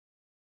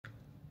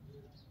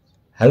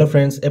Hello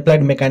friends,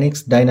 applied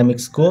mechanics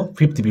dynamics को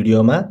 5th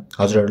भिडियोमा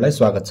हजुरहरुलाई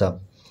स्वागत छ।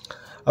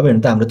 अब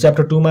हेर्नु त हाम्रो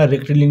च्याप्टर 2 मा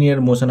रेक्टिलिनियर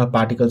मोसन अफ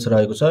पार्टिकल्स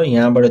रहेको छ।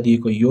 यहाँबाट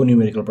दिएको यो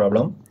न्यूमेरिकल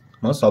प्रब्लम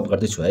म सल्भ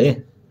गर्दै छु है।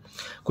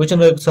 क्वेशन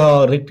रहेको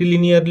छ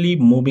रेक्टिलिनियरली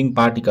मूविङ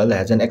particle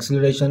has an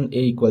acceleration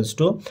a equals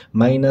to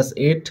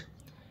 -8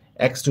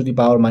 x to the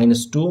power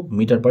 -2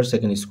 meter per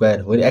second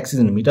square, where x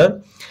is in meter.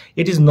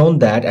 It is known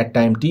that at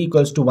time t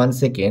equals to 1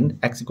 second,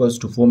 x equals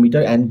to 4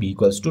 meter and b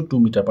equals to 2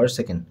 meter per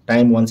second.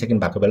 Time 1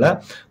 second भएको बेला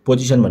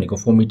position भनेको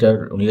 4 meter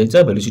हुने रहेछ,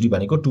 velocity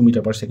भनेको 2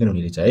 meter per second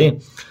हुने रहेछ है।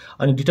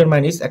 अनि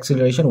determine is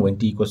acceleration when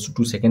t equals to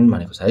 2 second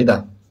भनेको छ है त।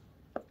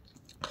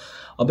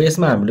 अब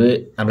यसमा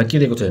हामीलाई के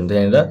दिएको छ भने त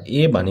यहाँनिर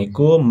a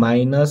भनेको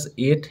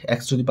 -8 x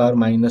to the power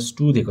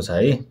 -2 दिएको छ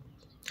है।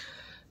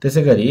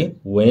 त्यसैगरी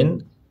when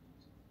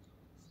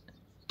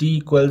t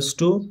equals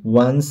to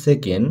 1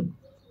 second,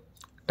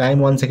 time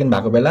 1 second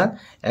भएको बेला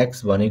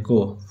x भनेको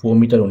 4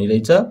 meter हुने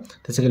रहेछ,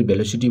 त्यसैगरी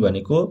भेलोसिटी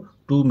भनेको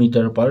 2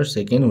 meter per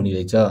second हुने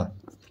रहेछ।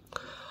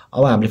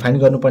 अब हामीले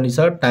फाइन्ड गर्नुपर्ने छ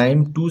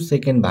टाइम 2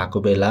 second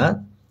भएको बेला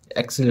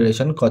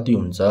एक्सेलरेशन कति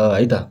हुन्छ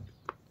है त।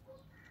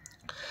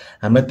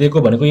 हामीलाई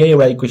दिएको भनेको यही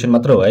एउटा इक्वेसन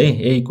मात्र हो है,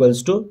 a equals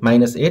to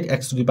 -8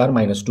 x to the power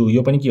 -2।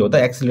 यो पनि के हो त,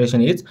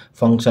 acceleration is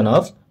function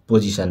of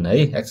position है।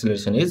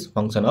 Acceleration is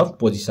function of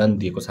position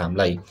दिएको छ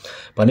हामीलाई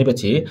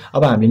भनेपछि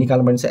अब हामीले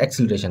निकाल्नुपर्ने छ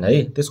एक्सेलरेशन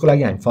है। त्यसको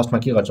लागि हामी फर्स्टमा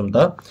के गर्छौं त,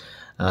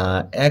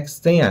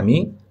 x चाहिँ हामी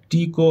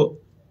t को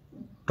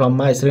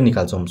टर्ममा यसरी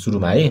निकाल्छौं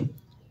सुरुमा है।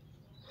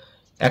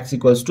 x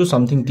equals to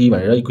something t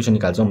भनेर इक्वेसन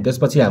निकाल्छौं।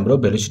 त्यसपछि हाम्रो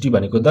भेलोसिटी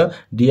भनेको त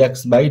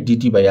dx by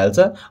dt भइहाल्छ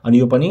अनि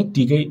यो पनि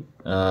t कै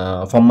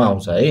फर्ममा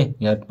आउँछ है।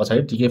 यहाँ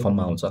पछाडी t कै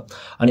फर्ममा आउँछ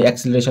अनि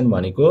एक्सेलरेशन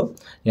भनेको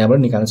यहाँबाट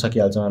निकाल्न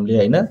सकिहाल्छौं हामीले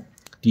हैन।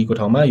 t को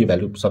ठाउँमा यो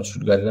भ्यालु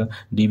सब्स्टिट्युट गरेर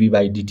dv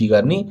by dt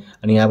गर्ने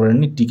अनि यहाँबाट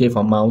नि t कै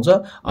फर्ममा आउँछ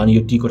अनि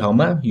यो t को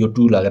ठाउँमा यो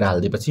 2 लगेर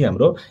हाल्दिएपछि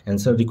हाम्रो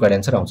आन्सर रिक्वायर्ड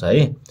आन्सर आउँछ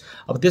है।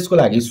 अब त्यसको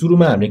लागि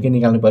सुरुमा हामीले के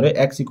निकाल्नु पर्यो,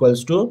 x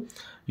equals to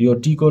यो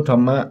t को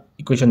ठाउँमा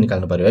इक्वेसन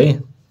निकाल्नु पर्यो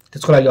है।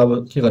 त्यसको लागि अब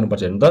के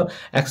गर्नुपर्छ भने त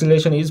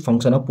acceleration is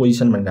function of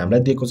position भनेर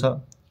हामीलाई दिएको छ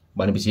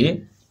भनेपछि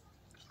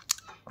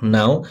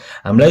नाउ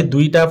हामीलाई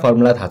दुईटा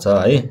फर्मुला थाहा छ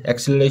है।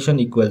 एक्सेलरेशन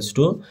इक्वल्स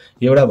टु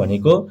एउटा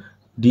भनेको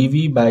dv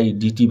by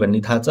dt भन्ने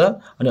थाहा छ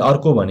अनि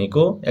अर्को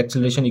भनेको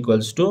acceleration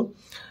equals to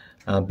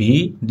v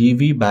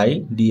dv by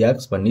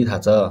dx भन्ने थाहा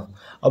छ।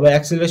 अब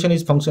acceleration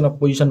is function of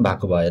position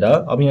भएको भएर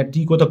अब यहाँ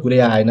t को त कुरै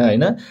आएन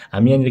हैन,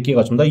 हामी यहाँ के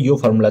गर्छौं त यो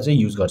फर्मुला चाहिँ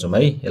युज गर्छौं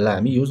है, यसलाई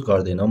हामी युज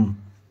गर्दैनौं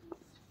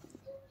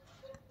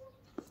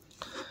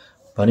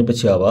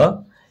भनेपछि अब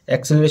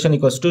acceleration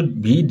equals to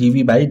v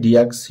dv by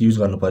dx use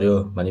गर्नु पर्यो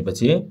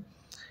भनेपछि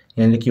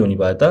यहाँ के हुने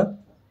भयो त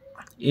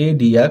a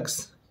dx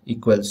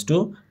equals to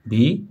v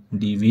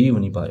dv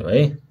हुने भयो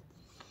है।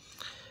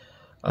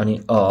 अनि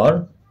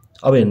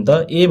अब हेर्नु त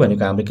a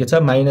भनेको हाम्रो के छ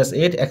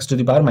 -8 x to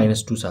the power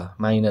 -2 छ,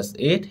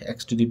 -8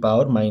 x to the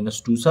power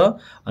 -2 छ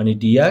अनि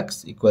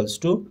dx equals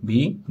to v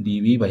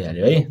dv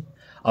भइहाल्यो है।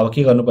 अब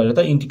के गर्नु पर्यो त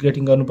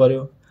इन्टिग्रेटिङ गर्नु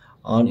पर्यो।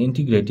 On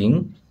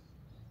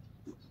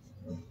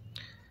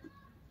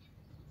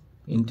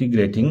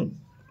integrating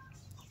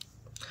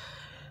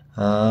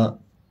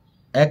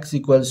x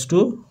equals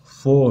to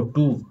 4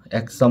 to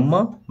x सम्म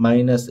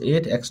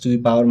 -8 x to the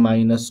power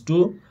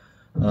 -2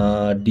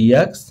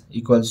 dx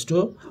equals to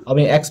अब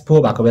यहाँ x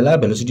 4 भएको बेला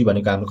भेलोसिटी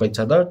भनेको हाम्रो कति छ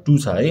त 2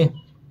 छ है,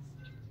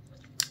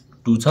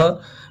 2 छ,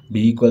 v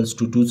equals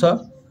to 2 छ,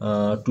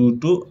 2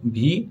 to v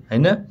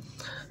हैन,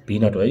 v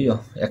नट हो यो,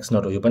 x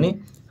नट हो यो पनि,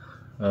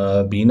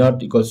 v not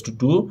equals to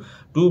 2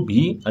 to v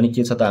अनि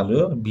के छ त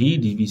हाम्रो v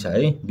dv छ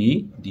है,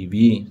 v dv।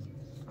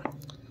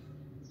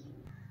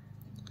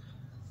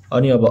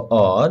 अनि अब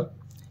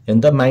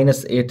हेर्नु त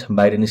 -8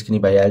 बाहिर निस्किने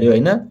भइहाल्यो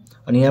हैन।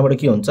 अनि यहाँबाट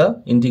के हुन्छ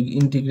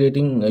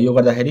इन्टिग्रेटिङ यो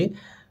गर्दाखेरि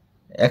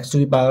x to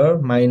the power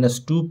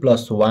 -2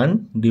 + 1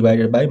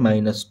 divided by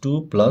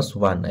 -2 +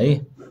 1 है।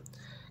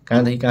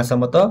 कहाँदेखि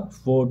कहाँसम्म त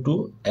 4 to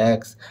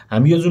x।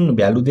 हामी यो जुन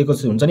भ्यालु दिएको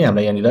हुन्छ नि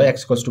हामीलाई यहाँनिर x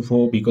equals to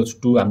 4 b equals to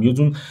 2, हामी यो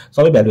जुन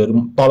सबै भ्यालुहरु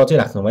तल चाहिँ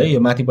राख्छौं है, यो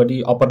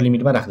माथिपट्टि अप्पर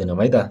लिमिटमा राख्दैनौं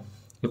है त,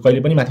 यो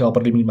कहिले पनि माथि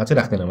अप्पर लिमिटमा चाहिँ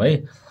राख्दैनौं है।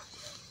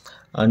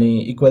 अनि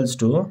इक्वल्स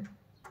टु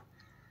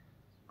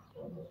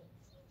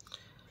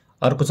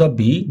अर्को छ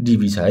v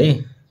dv छ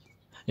है,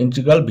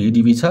 इन्टिग्रल v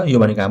dv छ, यो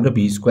भनेको हाम्रो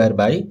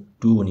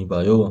v²/2 हुने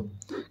भयो।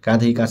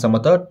 कहाँदेखि कहाँसम्म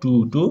त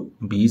 2 to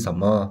v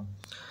सम्म,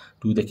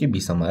 2 देखि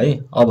v सम्म है।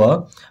 अब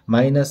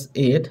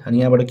 -8 अनि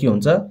यहाँबाट के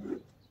हुन्छ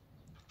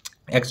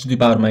x to the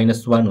power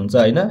 -1 हुन्छ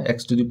हैन,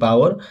 x to the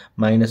power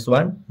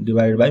 -1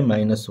 divided by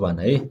 -1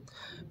 है।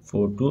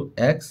 4 to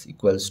x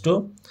इक्वल्स टु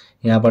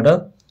यहाँबाट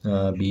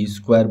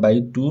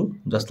v²/2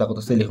 जस्ताको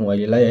तस्तै लेखौं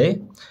अहिलेलाई है।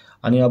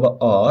 अनि अब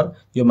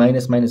यो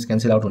माइनस माइनस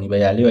क्यान्सल आउट हुने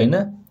भइहाल्यो हैन।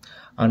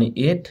 अनि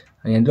 8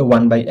 अनि यहाँनिर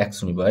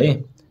 1/x हुने भयो है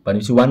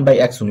भनेपछि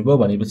 1/x हुने भयो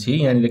भनेपछि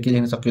यहाँनिर के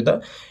लेख्न सक्यो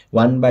त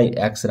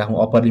 1/x राखौं,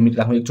 अप्पर लिमिट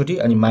राखौं एकचोटी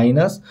अनि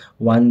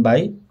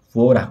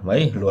 -1/4 राखौं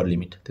है लोअर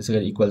लिमिट।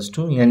 त्यसैगरी इक्वल्स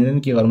टु यहाँनिर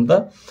के गरौँ त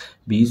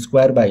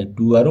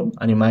v²/2 गरौँ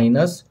अनि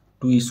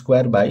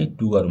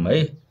 -2²/2 गरौँ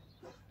है।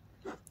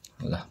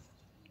 ल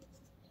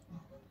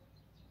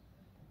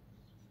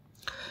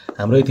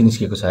हाम्रो यति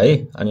निस्केको छ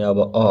है। अनि अब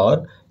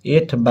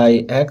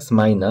 8/x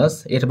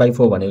माइनस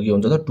 8/4 भनेको के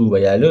हुन्छ त 2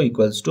 भइहाल्यो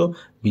equals to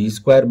v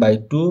square by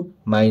 2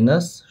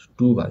 minus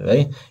 2 भयो है।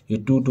 यो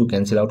 2 2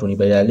 क्यान्सल आउट हुने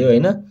भइहाल्यो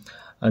हैन।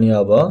 अनि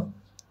अब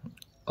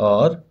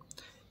और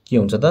के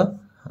हुन्छ त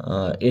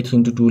 8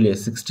 into 2 ले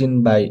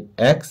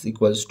 16/x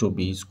equals to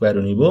v square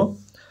हुने भयो।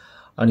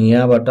 अनि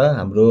यहाँबाट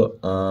हाम्रो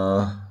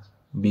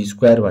v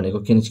स्क्वायर भनेको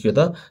के निस्क्यो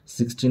त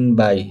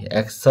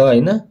 16/x छ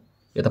हैन।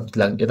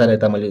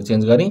 यता मैले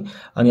चेन्ज गरेँ।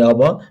 अनि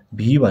अब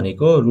v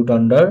भनेको रुट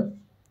अन्डर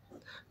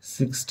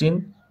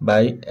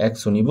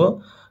 16/x हुने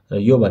भयो र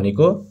यो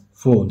भनेको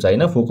 4 हुन्छ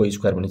हैन। 4 को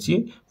स्क्वायर भनेपछि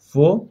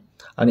 4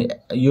 अनि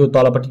यो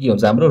तलपट्टि के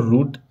हुन्छ हाम्रो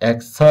रुट x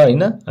छ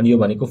हैन। अनि यो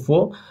भनेको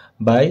 4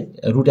 बाइ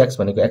रुट x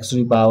भनेको x टु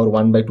द पावर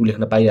 1/2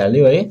 लेख्न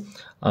पाइहाल्यो है।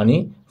 अनि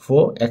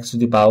 4 x टु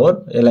द पावर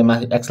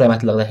यसलाई x लाई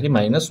माथि लग्दाखेरि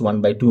माइनस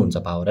 1/2 हुन्छ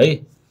पावर है।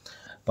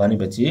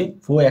 भनेपछि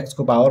 4x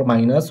को पावर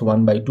माइनस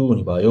 1/2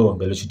 हुने भयो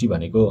भेलोसिटी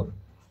भनेको।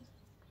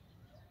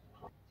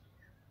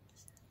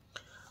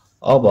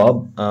 अब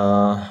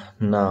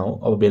नाउ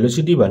अब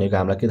भेलोसिटी भनेको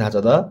हामीलाई के थाहा छ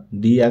त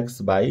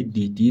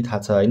dx/dt थाहा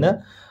छ हैन।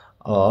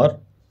 और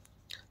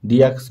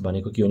dx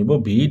भनेको के हुने भयो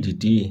v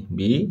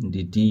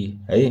dt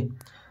है।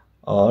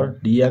 और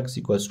dx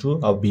इक्वल्स टु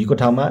अब v को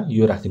ठाउँमा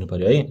यो राखिदिनु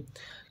पर्यो है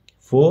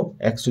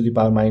 4x to the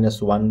power minus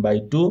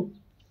 1/2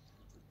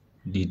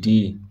 dt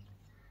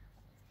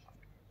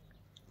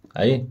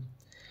है।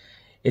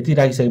 यति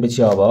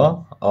राखिसकेपछि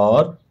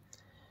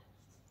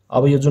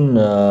अब यो जुन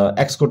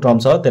x को टर्म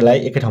छ त्यसलाई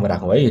एकै ठाउँमा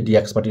राखौँ है।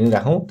 dx पट्टि नै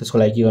राखौँ। त्यसको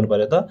लागि के गर्नु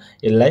पर्यो त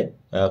यसलाई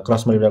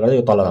क्रस मल्टिप्लाई गर्दा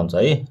यो तल आउँछ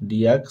है।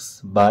 dx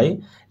by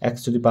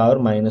x to the power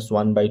minus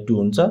 1/2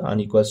 हुन्छ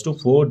अनि इक्वल्स टु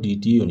 4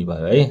 dt हुने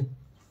भयो है।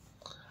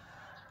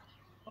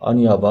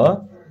 अनि अब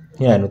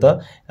यहाँ हेर्नु त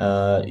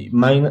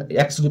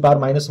x to the power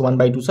minus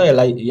 1/2 छ।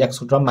 यसलाई x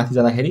को टर्म माथि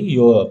जाँदाखेरि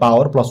यो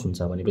पावर प्लस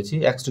हुन्छ भनेपछि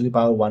x to the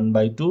power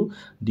 1/2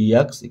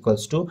 dx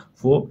equals to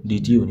 4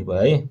 dt हुने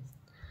भयो है।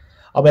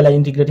 अब यसलाई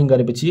इन्टिग्रेटिङ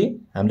गरेपछि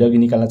हामीले अघि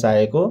निकाल्न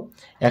चाहेको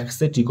x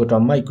चाहिँ t को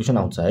टर्ममा इक्वेसन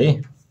आउँछ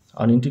है।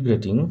 अनि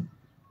इन्टिग्रेटिङ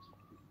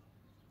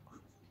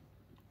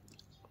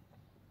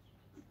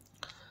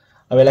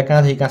अब यसलाई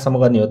कहाँदेखि कहाँसम्म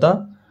गर्ने हो त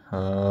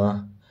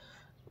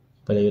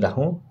पहिले यो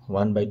राखौँ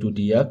 1/2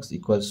 dx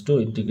equals to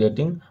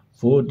integrating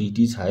 4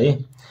 dt छ है।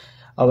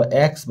 अब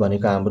x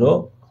भनेको हाम्रो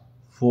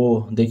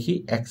 4 देखि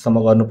x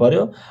सम्म गर्नु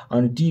पर्यो।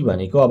 अनि t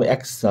भनेको अब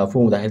x 4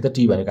 हुँदाखेरि त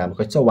t भनेको हाम्रो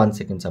कति छ 1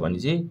 सेकेन्ड छ भने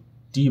चाहिँ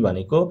t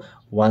भनेको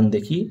 1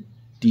 देखि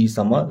t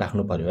सम्म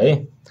राख्नु पर्यो है।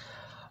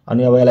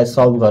 अनि अब यसलाई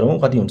सल्भ गरौँ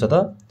कति हुन्छ त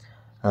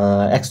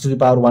x टु द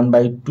पावर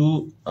 1/2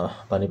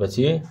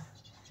 भनेपछि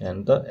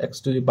हेर्नु त x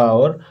to the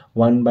power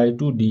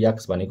 1/2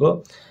 dx भनेको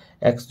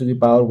x to the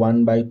power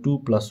 1/2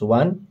 plus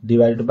 1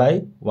 divided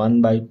by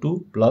 1/2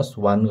 plus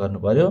 1 गर्नु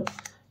पर्यो।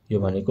 यो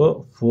भनेको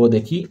 4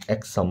 देखि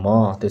x सम्म।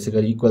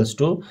 त्यसैगरी इक्वल्स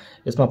टु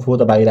यसमा 4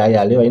 त बाहिर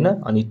आइहाल्यो हैन।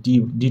 अनि t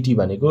dt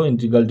भनेको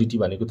इन्टिग्रल dt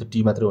भनेको त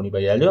t मात्र हुने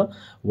भइहाल्यो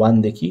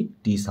 1 देखि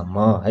t सम्म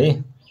है।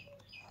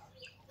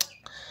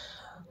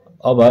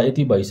 अब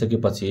यति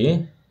भइसकेपछि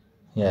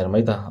यहाँ हेरौँ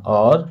है त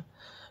और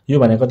यो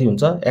भनेको कति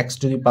हुन्छ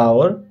x टु द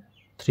पावर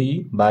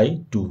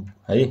 3/2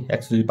 है।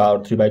 x टु द पावर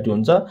 3/2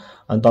 हुन्छ।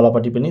 अनि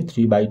तलपट्टि पनि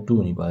 3/2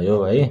 हुने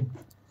भयो है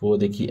 4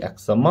 देखि x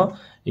सम्म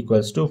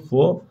इक्वल्स टु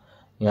 4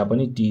 यहाँ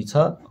पनि t छ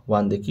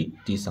 1 देखि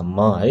t सम्म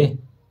है।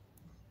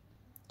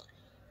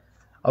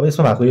 अब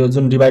यसमा भएको यो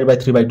जुन डिभाइड बाइ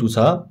 3/2 छ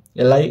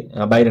यसलाई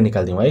बाहिर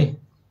निकाल्दिउँ है।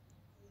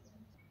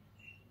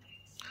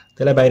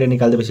 त्यसलाई बाहिर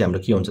निकाल्दिएपछि हाम्रो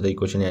के हुन्छ त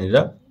इक्वेसन यहाँनिर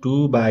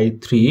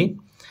 2/3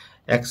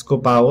 x को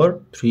पावर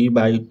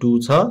 3/2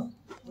 छ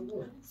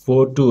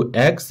 4 to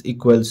x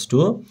इक्वल्स टु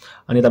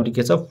अनि यतापट्टि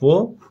के छ 4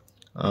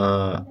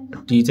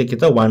 t चाहिँ के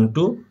त 1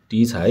 to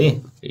t छ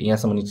है।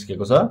 यहाँसम्म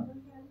निस्केको छ।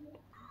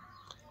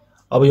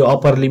 अब यो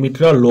अप्पर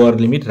लिमिट र लोअर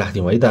लिमिट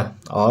राख्दिउँ है त।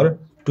 और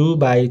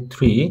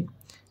 2/3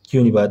 के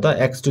हुने भयो त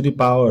x to the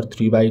power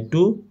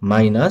 3/2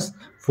 minus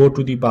 4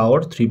 to the power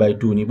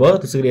 3/2 हुने भयो।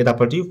 त्यसैगरी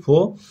यतापट्टि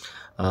 4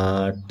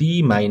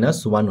 t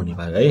माइनस 1 हुने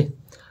भयो है।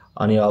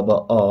 अनि अब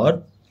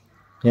और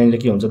यहाँनिर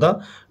के हुन्छ त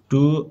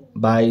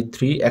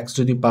 2/3 x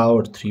to the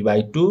power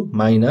 3/2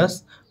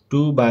 minus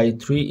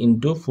 2/3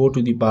 into 4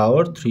 to the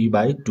power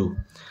 3/2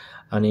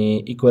 अनि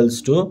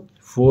इक्वल्स टु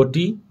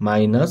 4t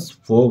माइनस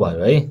 4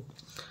 भयो है।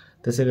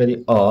 त्यसैगरी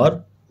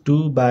और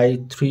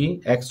 2/3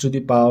 x to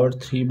the power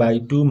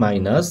 3/2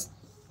 minus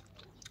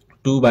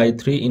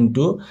 2/3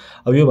 into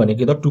अब यो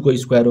भनेको त 2 को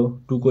स्क्वायर हो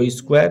 2 को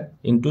स्क्वायर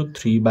इन्टु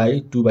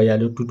 3/2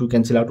 भइहाल्यो 2 2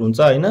 क्यान्सल आउट हुन्छ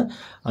हैन।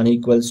 अनि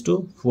इक्वल्स टु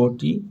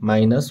 4t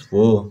माइनस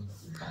 4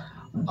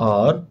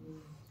 और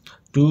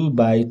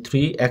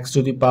 2/3 x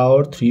to the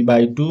power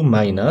 3/2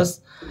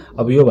 minus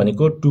अब यो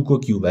भनेको 2 को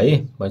क्युब है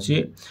भनेपछि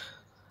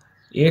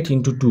 8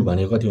 इन्टु 2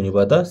 भनेको कति हुने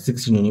भयो त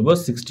 16 हुने भयो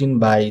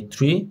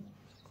 16/3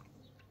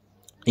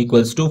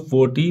 इक्वल्स टु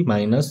 4t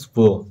माइनस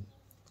 4।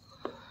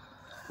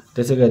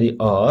 त्यसैगरी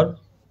और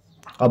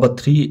अब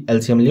 3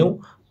 एलसीएम लिउँ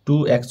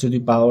 2x to the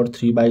power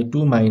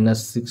 3/2 minus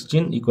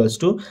 16 equals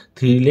to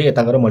 3 ले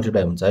यता गएर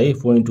मल्टिप्लाई हुन्छ है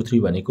 4 इन्टु 3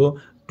 भनेको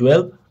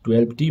 12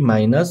 12t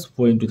माइनस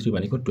 4 इन्टु 3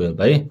 भनेको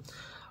 12 है।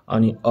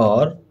 अनि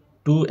और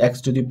 2x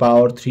to the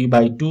power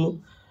 3/2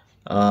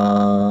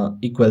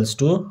 equals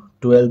to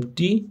 12t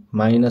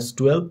minus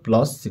 12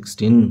 plus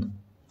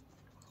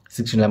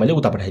 16 लाई मैले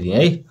उता पठाइदिएँ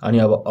है। अनि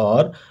अब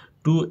और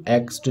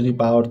 2x to the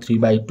power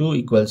 3/2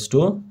 equals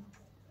to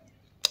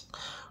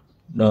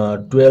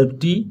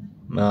 12t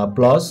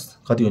plus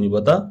कति हुने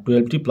भयो त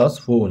 12t प्लस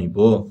 4 हुने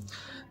भयो।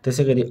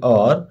 त्यसैगरी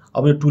और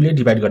अब यो 2 ले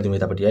डिभाइड गरिदिउँ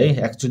यतापट्टि है।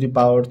 x to the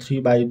power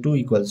 3/2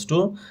 equals to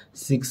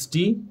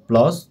 60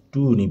 plus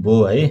 2 हुने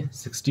भयो है।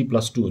 60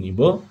 plus 2 हुने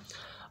भयो।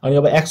 अनि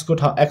अब x को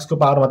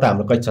पावरमा त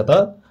हाम्रो कति छ त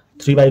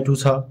 3/2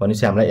 छ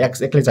भनेपछि हामीलाई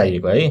x एक्लै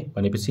चाहिएको है।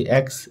 भनेपछि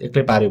x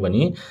एक्लै पार्यो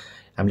भने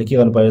हामीले के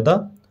गर्नु पर्यो त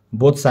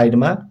बोथ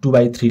साइडमा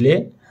 2/3 ले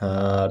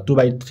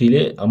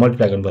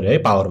मल्टिप्लाई गर्नु पर्यो है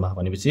पावरमा।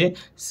 भनेपछि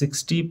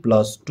 60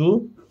 plus 2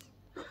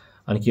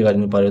 अनि के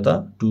गर्नु पर्यो त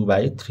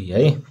 2/3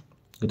 है।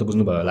 यो त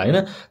बुझ्नु भयो होला हैन।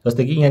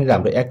 जस्तै कि यहाँ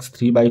हाम्रो x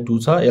 3/2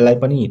 छ, यसलाई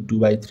पनि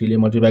 2/3 ले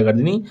मल्टिप्लाई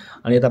गरिदिने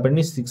अनि यता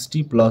पनि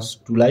 60 plus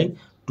 2 लाई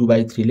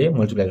 2/3 ले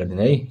मल्टिप्लाई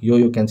गरिदिने है।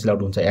 यो क्यान्सल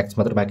आउट हुन्छ, x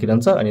मात्र बाँकी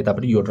रहन्छ अनि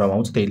यतापट्टि यो टर्म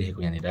आउँछ, त्यही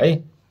लेखेको यहाँ है।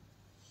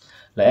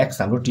 ल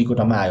x हाम्रो t को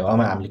टर्ममा आयो।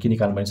 अब हामीले के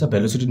निकाल्नु पर्ने छ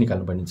भेलोसिटी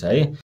निकाल्नु पर्ने छ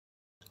है।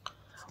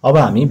 अब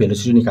हामी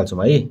भेलोसिटी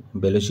निकाल्छौं है।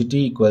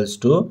 Velocity equals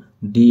to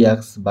dx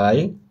by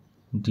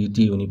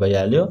dt हुने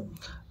भइहाल्यो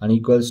अनि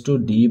equals to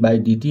d by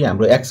dt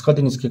हाम्रो x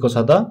कति निस्केको छ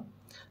त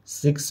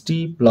 60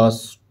 plus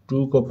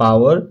 2 को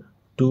पावर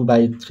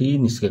 2/3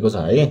 निस्केको छ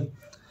है।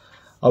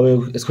 अब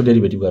यसको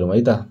डेरिभेटिभ गरौँ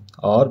है त।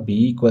 और b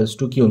इक्वल्स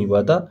टु के हुने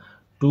भयो त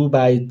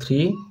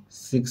 2/3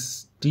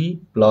 60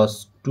 plus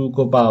 2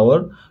 को पावर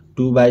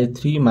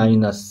 2/3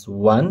 minus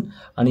 1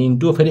 अनि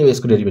इन्टु फेरि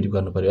यसको डेरिभेटिभ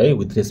गर्नु पर्यो है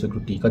विथ रेस्पेक्ट टु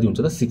t कति हुन्छ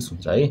त 6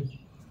 हुन्छ है।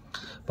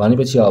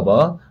 भनेपछि अब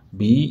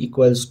b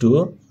इक्वल्स टु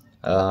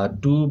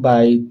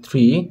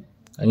 2/3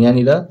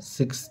 यहाँनिर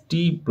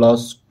 60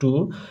 plus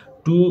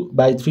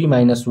 2/3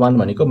 minus 1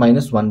 भनेको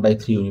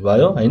 -1/3 हुने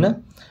भयो हैन।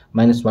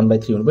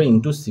 -1/3 हुने भयो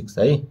इन्टु 6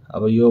 है।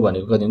 अब यो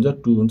भनेको कति हुन्छ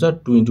 2 हुन्छ,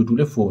 2 इन्टु 2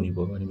 ले 4 हुने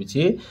भयो।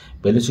 भनेपछि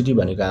भेलोसिटी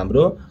भनेको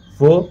हाम्रो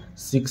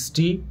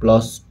 460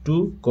 plus 2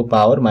 को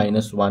पावर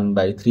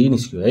 -1/3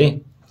 निस्क्यो है।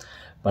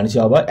 भनेपछि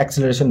अब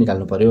एक्सेलरेसन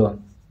निकाल्नु पर्यो।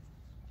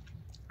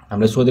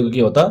 हामीले सोधेको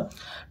के हो त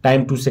टाइम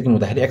 2 सेकेन्ड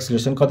हुँदाखेरि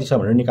एक्सेलरेसन कति छ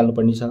भनेर निकाल्नु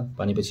पर्ने छ।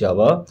 भनेपछि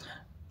अब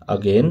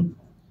अगेन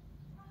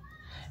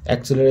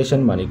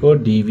एक्सेलरेसन भनेको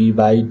dv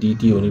by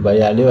dt हुने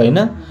भइहाल्यो हैन।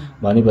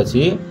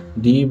 भनेपछि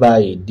d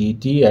by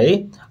dt है।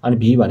 अनि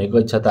v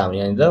भनेको छ त हाम्रो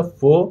यहाँनिर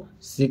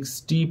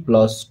 460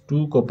 plus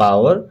 2 को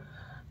पावर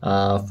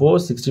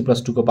 460 plus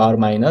 2 को पावर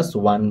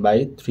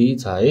 -1/3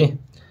 छ है।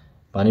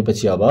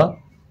 भनेपछि अब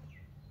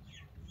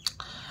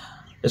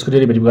यसको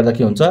डेरिभेटिभ गर्दा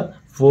के हुन्छ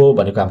 4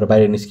 भनेको हाम्रो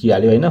बाहिर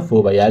निस्किहाल्यो हैन,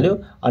 4 भइहाल्यो।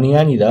 अनि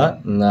यहाँनिर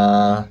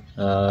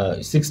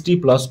 60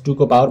 plus 2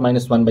 को पावर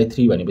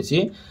 -1/3 भनेपछि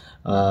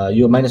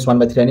यो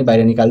 -1/3 नै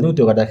बाहिर निकाल्दिउँ।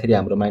 त्यो गर्दाखेरि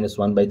हाम्रो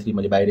 -1/3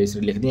 मैले बाहिर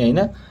यसरी लेख्दिएँ हैन।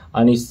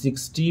 अनि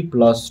 60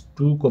 plus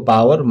 2 को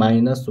पावर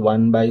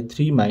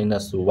 -1/3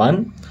 minus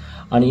 1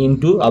 अनि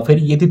इन्टु अब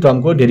फेरि यति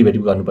टर्मको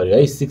डेरिभेटिभ गर्नु पर्यो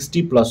है।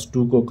 60 plus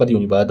 2 को कति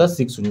हुने भयो त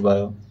 6 हुने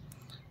भयो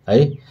है।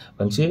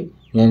 भनेपछि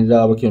यहाँनिर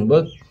अब के हुने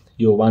भयो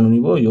यो 1 हुने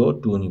भयो, यो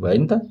 2 हुने भयो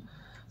नि त।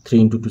 3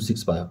 इन्टु 2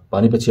 6 भयो।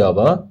 भनेपछि अब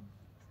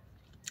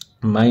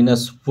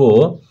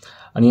 -4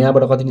 अनि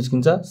यहाँबाट कति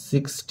निस्किन्छ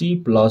 60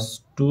 plus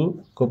 2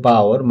 को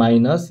पावर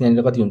माइनस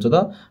यहाँनिर कति हुन्छ त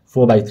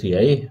 4/3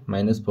 है।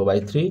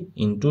 -4/3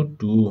 इन्टु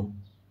 2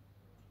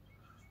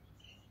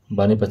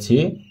 भनेपछि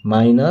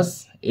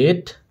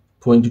 -8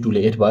 4 इन्टु 2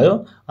 ले 8 भयो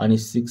अनि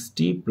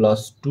 60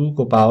 plus 2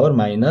 को पावर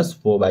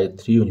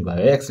 -4/3 हुने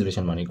भयो है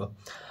एक्सेलरेसन भनेको।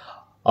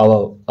 अब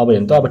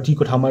हेर्नु त अब t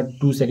को ठाउँमा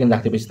 2 सेकेन्ड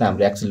राख्दिएपछि त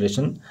हाम्रो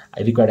एक्सेलरेसन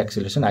रिक्वायर्ड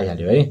एक्सेलरेसन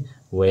आइहाल्यो है।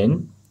 when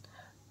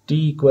t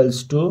equals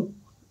to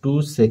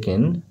 2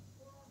 second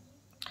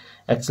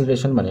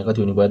acceleration भनेको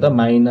कति हुने भयो त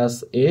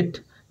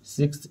 -8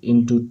 6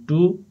 इन्टु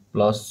 2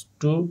 प्लस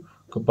 2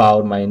 को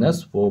पावर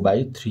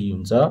 -4/3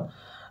 हुन्छ।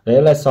 र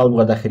यसलाई सल्भ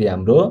गर्दाखेरि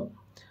हाम्रो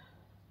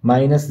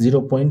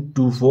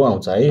 -0.24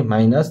 आउँछ है।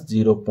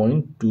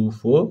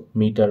 -0.24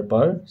 मिटर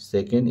पर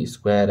सेकेन्ड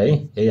स्क्वायर है।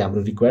 यही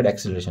हाम्रो रिक्वायर्ड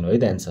एक्सेलरेसन हो है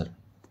त एन्सर।